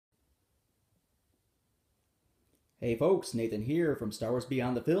Hey folks, Nathan here from Star Wars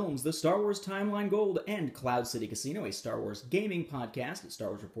Beyond the Films, the Star Wars Timeline Gold, and Cloud City Casino, a Star Wars gaming podcast at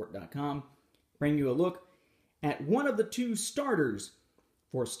StarWarsReport.com, bringing you a look at one of the two starters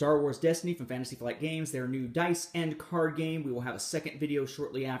for Star Wars Destiny from Fantasy Flight Games, their new dice and card game. We will have a second video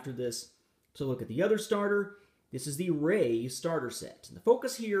shortly after this to look at the other starter. This is the Rey starter set. And the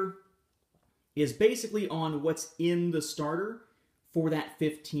focus here is basically on what's in the starter for that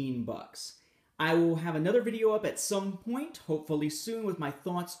 $15. I will have another video up at some point, hopefully soon, with my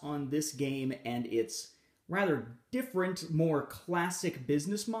thoughts on this game and its rather different, more classic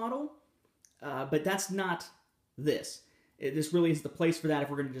business model. But that's not this. This really is the place for that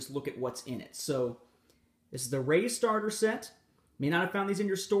if we're going to just look at what's in it. So, this is the Rey starter set. May not have found these in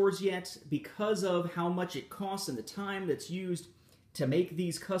your stores yet because of how much it costs and the time that's used to make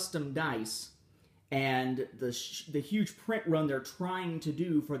these custom dice and the huge print run they're trying to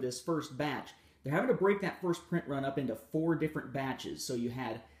do for this first batch. They're having to break that first print run up into 4 different batches. So you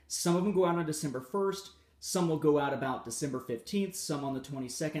had some of them go out on December 1st, some will go out about December 15th, some on the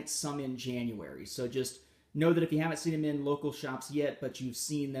 22nd, some in January. So just know that if you haven't seen them in local shops yet, but you've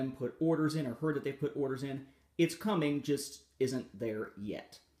seen them put orders in or heard that they put orders in, it's coming, just isn't there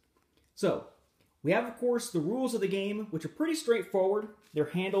yet. So, we have, of course, the rules of the game, which are pretty straightforward. They're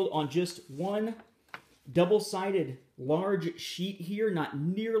handled on just one double-sided large sheet here, not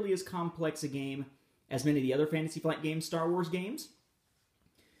nearly as complex a game as many of the other Fantasy Flight Games Star Wars games.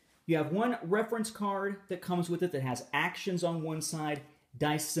 You have one reference card that comes with it that has actions on one side,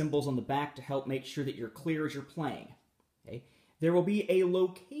 dice symbols on the back to help make sure that you're clear as you're playing. Okay? There will be a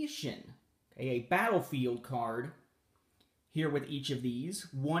location, okay, a battlefield card here with each of these,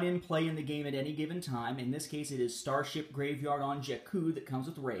 one in play in the game at any given time. In this case, it is Starship Graveyard on Jakku that comes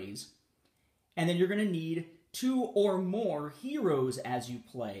with Rey's. And then you're going to need 2 or more heroes as you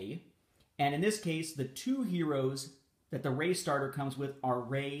play. And in this case, the 2 heroes that the Rey starter comes with are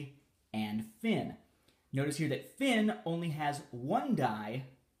Rey and Finn. Notice here that Finn only has 1 die,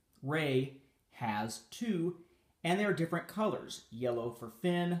 Rey has 2, and they're different colors. Yellow for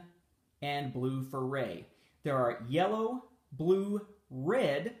Finn and blue for Rey. There are yellow, blue,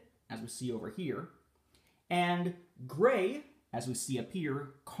 red, as we see over here, and gray, as we see up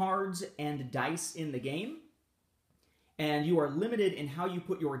here, cards and dice in the game. And you are limited in how you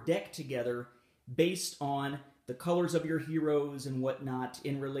put your deck together based on the colors of your heroes and whatnot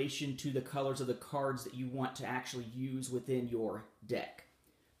in relation to the colors of the cards that you want to actually use within your deck.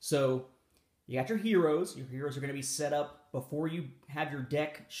 So, you got your heroes. Your heroes are going to be set up before you have your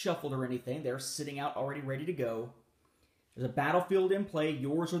deck shuffled or anything. They're sitting out already ready to go. There's a battlefield in play,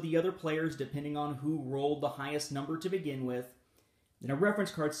 yours or the other players, depending on who rolled the highest number to begin with. Then a reference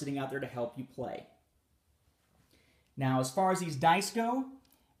card sitting out there to help you play. Now, as far as these dice go,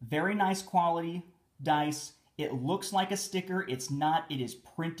 very nice quality dice. It looks like a sticker. It's not. It is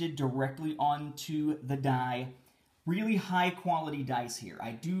printed directly onto the die. Really high quality dice here.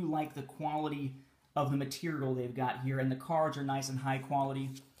 I do like the quality of the material they've got here, and the cards are nice and high quality,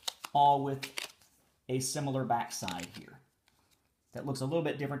 all with a similar backside here. That looks a little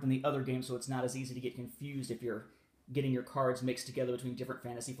bit different than the other game, so it's not as easy to get confused if you're getting your cards mixed together between different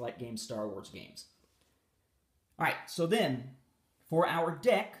Fantasy Flight Games, Star Wars games. Alright, so then, for our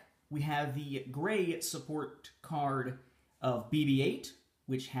deck, we have the gray support card of BB-8,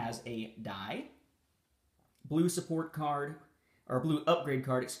 which has a die. Blue support card, or blue upgrade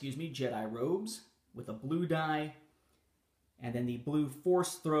card, excuse me, Jedi Robes, with a blue die. And then the blue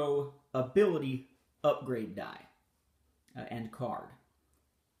Force Throw ability upgrade die and card.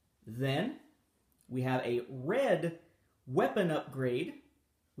 Then, we have a red weapon upgrade,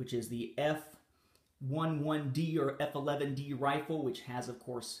 which is the F11D or F11D rifle, which has, of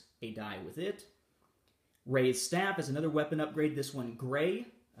course, a die with it. Rey's staff is another weapon upgrade, this one gray,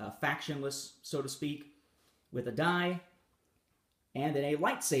 factionless, so to speak, with a die. And then a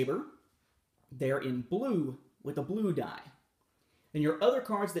lightsaber, they're in blue with a blue die. Then your other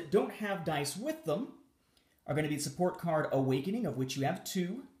cards that don't have dice with them are going to be the support card Awakening, of which you have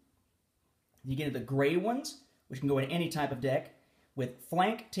 2. You get the gray ones, which can go in any type of deck, with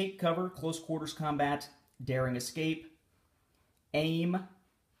Flank, Take Cover, Close Quarters Combat, Daring Escape, Aim,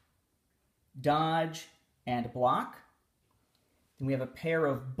 Dodge, and Block. Then we have a pair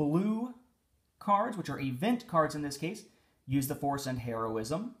of blue cards, which are event cards in this case. Use the Force and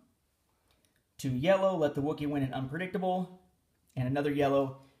Heroism. 2 yellow, Let the Wookiee Win and Unpredictable. And another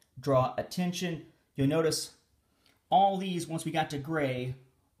yellow, Draw Attention. You'll notice all these, once we got to gray,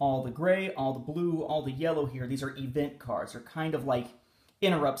 all the gray, all the blue, all the yellow here, these are event cards. They're kind of like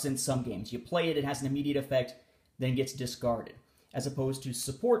interrupts in some games. You play it, it has an immediate effect, then gets discarded. As opposed to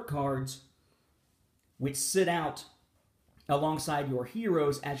support cards, which sit out alongside your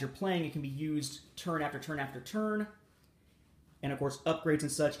heroes as you're playing. It can be used turn after turn after turn. And of course, upgrades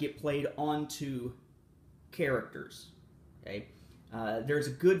and such get played onto characters. Okay, there's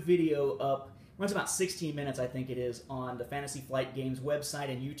a good video up, runs about 16 minutes, I think it is, on the Fantasy Flight Games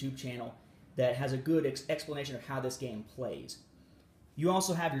website and YouTube channel that has a good explanation of how this game plays. You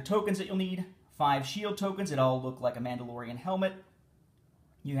also have your tokens that you'll need. 5 shield tokens that all look like a Mandalorian helmet.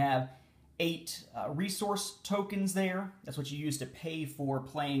 You have 8 resource tokens there. That's what you use to pay for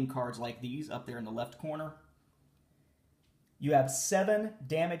playing cards like these up there in the left corner. You have 7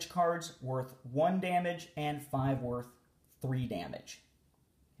 damage cards worth 1 damage and 5 worth 3 damage.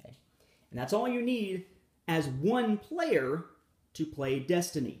 Okay. And that's all you need as one player to play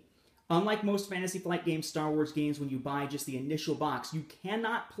Destiny. Unlike most Fantasy Flight Games Star Wars games, when you buy just the initial box, you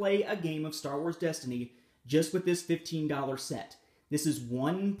cannot play a game of Star Wars Destiny just with this $15 set. This is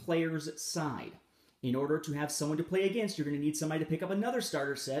one player's side. In order to have someone to play against, you're going to need somebody to pick up another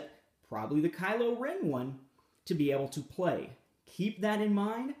starter set, probably the Kylo Ren one, to be able to play. Keep that in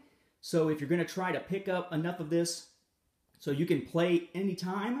mind. So if you're going to try to pick up enough of this so you can play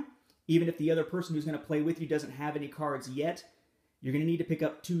anytime, even if the other person who's going to play with you doesn't have any cards yet, you're going to need to pick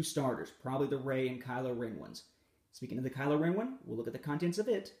up 2 starters, probably the Rey and Kylo Ren ones. Speaking of the Kylo Ren one, we'll look at the contents of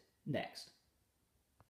it next.